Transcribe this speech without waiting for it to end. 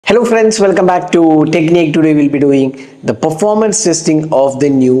Hello friends, welcome back to Technique. Today we'll be doing the performance testing of the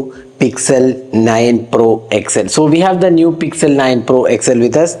new Pixel 9 Pro XL. So we have the new Pixel 9 Pro XL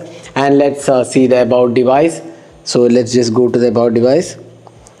with us, and let's see the about device. So let's just go to the about device.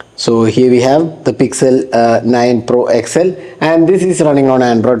 So here we have the Pixel 9 Pro XL, and this is running on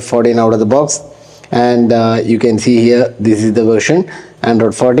Android 14 out of the box. And you can see here, this is the version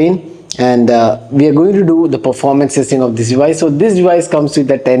Android 14. And we are going to do the performance testing of this device. So this device comes with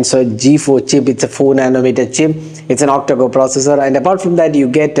the Tensor G4 chip. It's a 4 nanometer chip. It's an octa-core processor, and apart from that you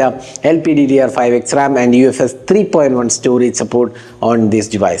get LPDDR5X RAM and UFS 3.1 storage support on this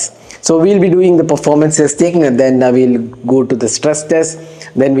device. So we'll be doing the performance testing, and then we'll go to the stress test.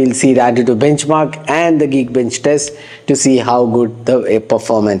 Then we'll see the AnTuTu benchmark and the Geekbench test to see how good the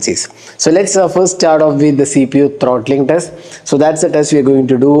performance is. So let's first start off with the CPU throttling test. So that's the test we are going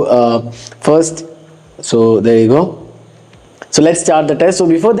to do first. So there you go. So let's start the test. So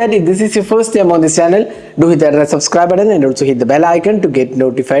before that, if this is your first time on this channel, do hit that subscribe button and also hit the bell icon to get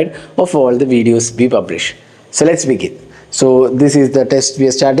notified of all the videos we publish. So let's begin. So this is the test we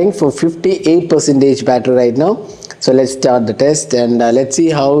are starting for 58% battery right now. So let's start the test, and let's see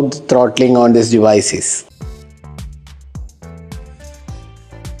how the throttling on this device is.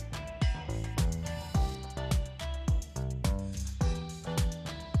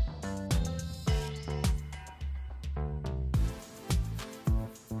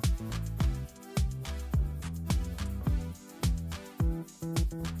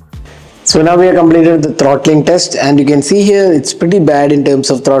 So now we have completed the throttling test, and you can see here it's pretty bad in terms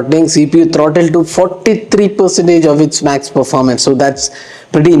of throttling. CPU throttled to 43% of its max performance. So that's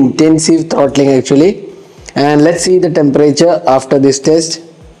pretty intensive throttling actually. And let's see the temperature after this test.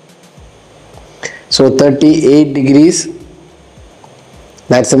 So 38 degrees.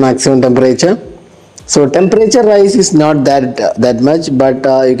 That's the maximum temperature. So temperature rise is not that much, but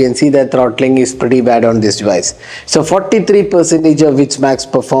you can see that throttling is pretty bad on this device. So 43% of its max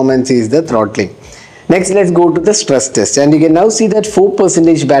performance is the throttling. Next, let's go to the stress test, and you can now see that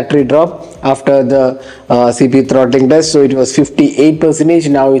 4% battery drop after the CPU throttling test. So it was 58%,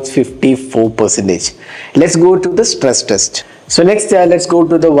 now it's 54%. Let's go to the stress test. So next, let's go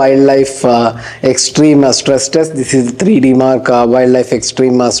to the Wildlife Extreme stress test. This is the 3D Mark Wildlife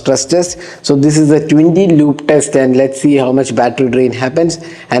Extreme stress test. So this is a 20 loop test, and let's see how much battery drain happens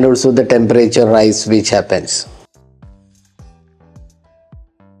and also the temperature rise which happens.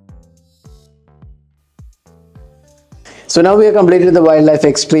 So now we have completed the Wildlife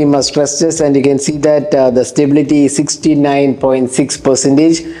Extreme stress test, and you can see that the stability is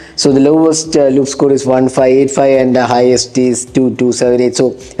 69.6%. So the lowest loop score is 1585 and the highest is 2278.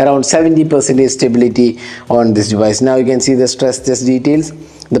 So around 70% stability on this device. Now you can see the stress test details,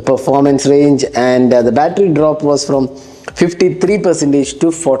 the performance range, and the battery drop was from 53% to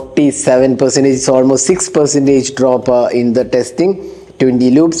 47%. It's almost 6% drop in the testing.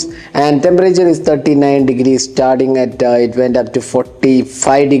 20 loops, and temperature is 39 degrees starting at it went up to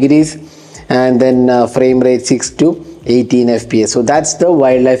 45 degrees, and then frame rate 6 to 18 fps. So that's the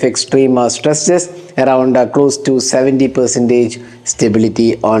Wildlife Extreme stress test, around close to 70%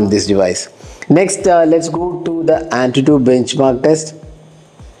 stability on this device. Next, let's go to the AnTuTu benchmark test.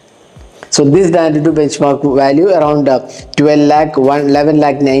 So this is the AnTuTu benchmark value, around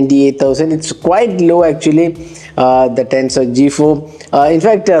 11,98,000. It's quite low actually, the Tensor G4. In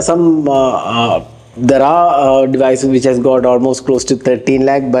fact, there are devices which has got almost close to 13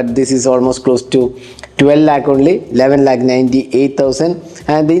 lakh, but this is almost close to 12 lakh only, 11,98,000.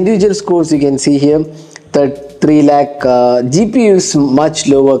 And the individual scores you can see here, 3 lakh. GPU is much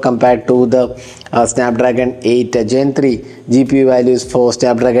lower compared to the Snapdragon 8 Gen 3. GPU values for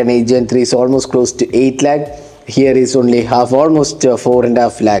Snapdragon 8 Gen 3 is almost close to 8 lakh. Here is only half, almost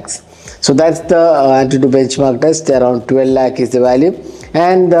 4.5 lakhs. So that's the AnTuTu benchmark test, around 12 lakh is the value.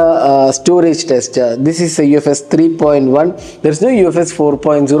 And the storage test, this is a UFS 3.1. There's no UFS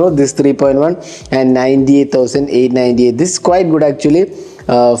 4.0, this 3.1, and 98,898. This is quite good actually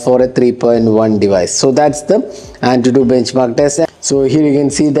for a 3.1 device. So that's the AnTuTu benchmark test. So here you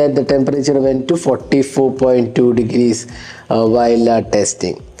can see that the temperature went to 44.2 degrees while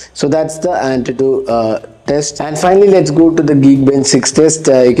testing. So that's the AnTuTu test. And finally, let's go to the Geekbench 6 test.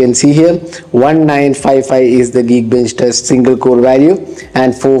 You can see here 1955 is the Geekbench test single core value,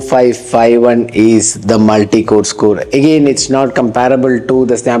 and 4551 is the multi-core score. Again, it's not comparable to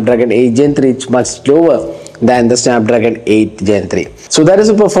the Snapdragon 8 Gen 3. It's much lower than the Snapdragon 8 Gen 3. So that is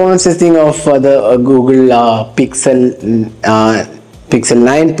the performance testing of the Google Pixel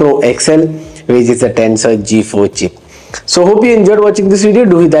 9 Pro XL, which is a Tensor G4 chip. So hope you enjoyed watching this video.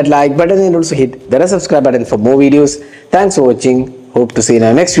 Do hit that like button and also hit the subscribe button for more videos. Thanks for watching. Hope to see you in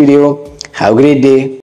our next video. Have a great day.